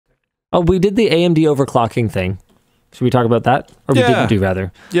Oh, we did the AMD overclocking thing. Should we talk about that? Or we didn't do,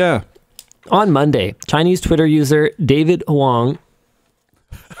 rather? Yeah. On Monday, Chinese Twitter user David Huang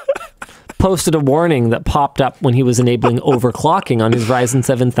posted a warning that popped up when he was enabling overclocking on his Ryzen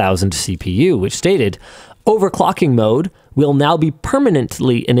 7000 CPU, which stated, overclocking mode will now be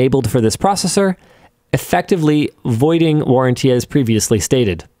permanently enabled for this processor, effectively voiding warranty as previously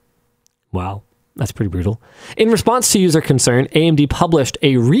stated. Wow. That's pretty brutal. In response to user concern, AMD published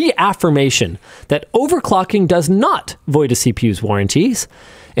a reaffirmation that overclocking does not void a CPU's warranties.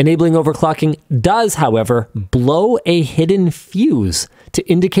 Enabling overclocking does, however, blow a hidden fuse to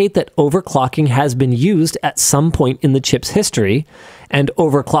indicate that overclocking has been used at some point in the chip's history, and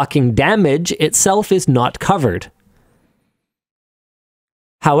overclocking damage itself is not covered.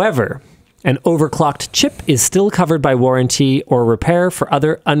 However, an overclocked chip is still covered by warranty or repair for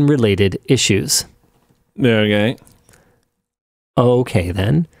other unrelated issues. Okay. Okay,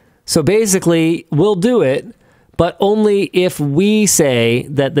 then. So basically, we'll do it, but only if we say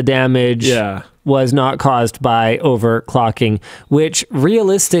that the damage was not caused by overclocking, which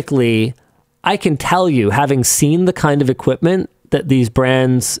realistically, I can tell you, having seen the kind of equipment that these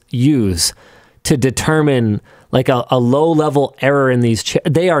brands use to determine like a low-level error in these chips,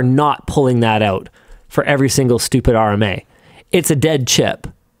 they are not pulling that out for every single stupid RMA. It's a dead chip.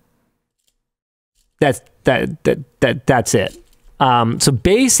 That's it. So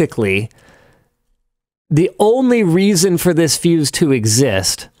basically, the only reason for this fuse to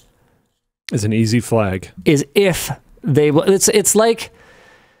exist is an easy flag. Is if they it's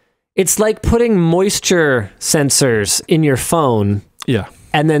like putting moisture sensors in your phone. Yeah.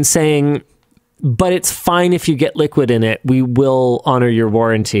 And then saying, but it's fine if you get liquid in it. We will honor your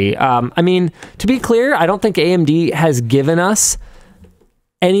warranty. I mean, to be clear, I don't think AMD has given us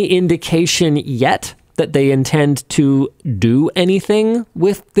any indication yet that they intend to do anything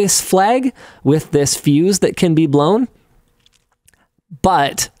with this flag, with this fuse that can be blown.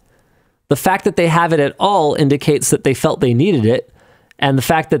 But the fact that they have it at all indicates that they felt they needed it. And the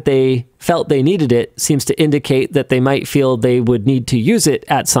fact that they felt they needed it seems to indicate that they might feel they would need to use it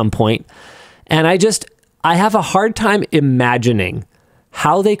at some point. And I have a hard time imagining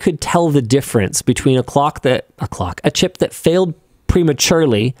how they could tell the difference between a chip that failed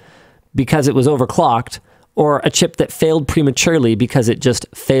prematurely because it was overclocked, or a chip that failed prematurely because it just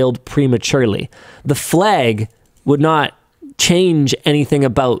failed prematurely. The flag would not change anything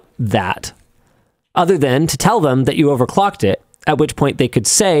about that, other than to tell them that you overclocked it, at which point they could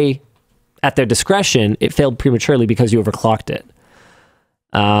say, at their discretion, it failed prematurely because you overclocked it.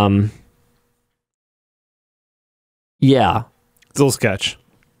 Yeah. It's a little sketch.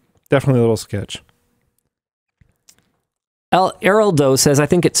 Definitely a little sketch. Erroldo says, I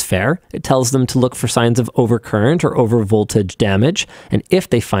think it's fair. It tells them to look for signs of overcurrent or overvoltage damage, and if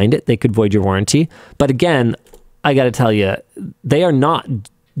they find it, they could void your warranty. But again, I got to tell you, they are not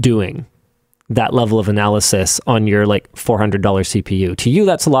doing that level of analysis on your like $400 CPU. To you,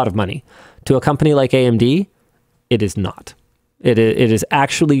 that's a lot of money. To a company like AMD, it is not. It is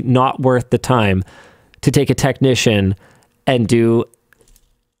actually not worth the time to take a technician and do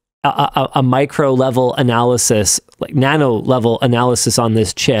a micro level analysis, like nano level analysis on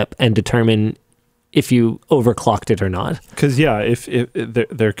this chip and determine if you overclocked it or not. Because if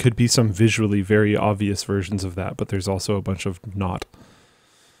there could be some visually very obvious versions of that, but there's also a bunch of not.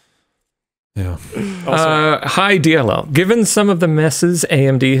 Yeah. Hi, DLL. Given some of the messes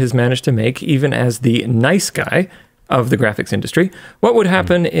AMD has managed to make, even as the nice guy of the graphics industry, what would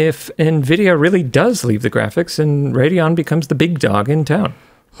happen if NVIDIA really does leave the graphics and Radeon becomes the big dog in town?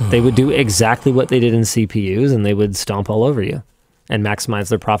 They would do exactly what they did in CPUs, and they would stomp all over you and maximize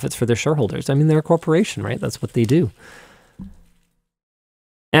their profits for their shareholders. I mean, they're a corporation, right? That's what they do.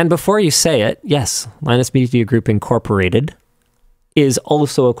 And before you say it, yes, Linus Media Group Incorporated is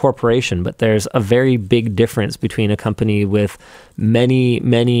also a corporation, but there's a very big difference between a company with many,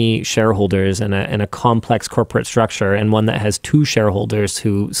 many shareholders and a complex corporate structure and one that has two shareholders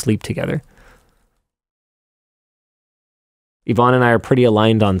who sleep together. Yvonne and I are pretty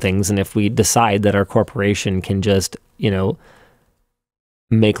aligned on things, and if we decide that our corporation can just,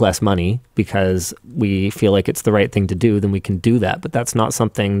 make less money because we feel like it's the right thing to do, then we can do that. But that's not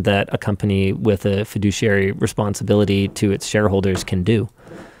something that a company with a fiduciary responsibility to its shareholders can do.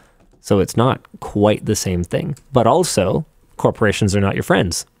 So it's not quite the same thing. But also, corporations are not your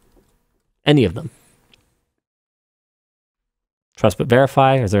friends. Any of them. Trust but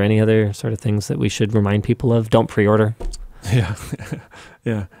verify. Is there any other sort of things that we should remind people of? Don't pre-order. Yeah.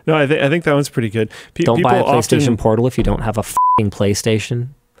 Yeah. No, I think that one's pretty good. Don't buy a PlayStation Portal if you don't have a f***ing PlayStation.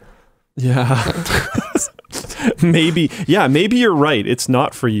 Yeah. Maybe you're right. It's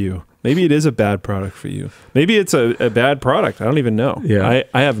not for you. Maybe it is a bad product for you. Maybe it's a bad product. I don't even know. Yeah.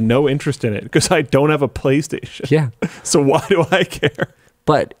 I have no interest in it because I don't have a PlayStation. Yeah. So why do I care?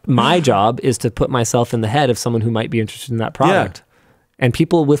 But my job is to put myself in the head of someone who might be interested in that product. And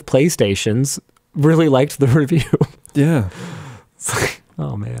people with PlayStations really liked the review. Yeah.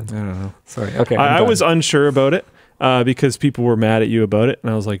 Oh, man. I don't know. Sorry. Okay. I was unsure about it because people were mad at you about it.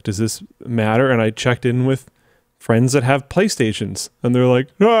 And I was like, does this matter? And I checked in with friends that have PlayStations. And they're like,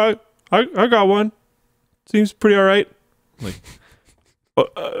 no, I got one. Seems pretty all right. I'm like,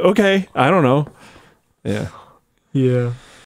 okay. I don't know. Yeah. Yeah.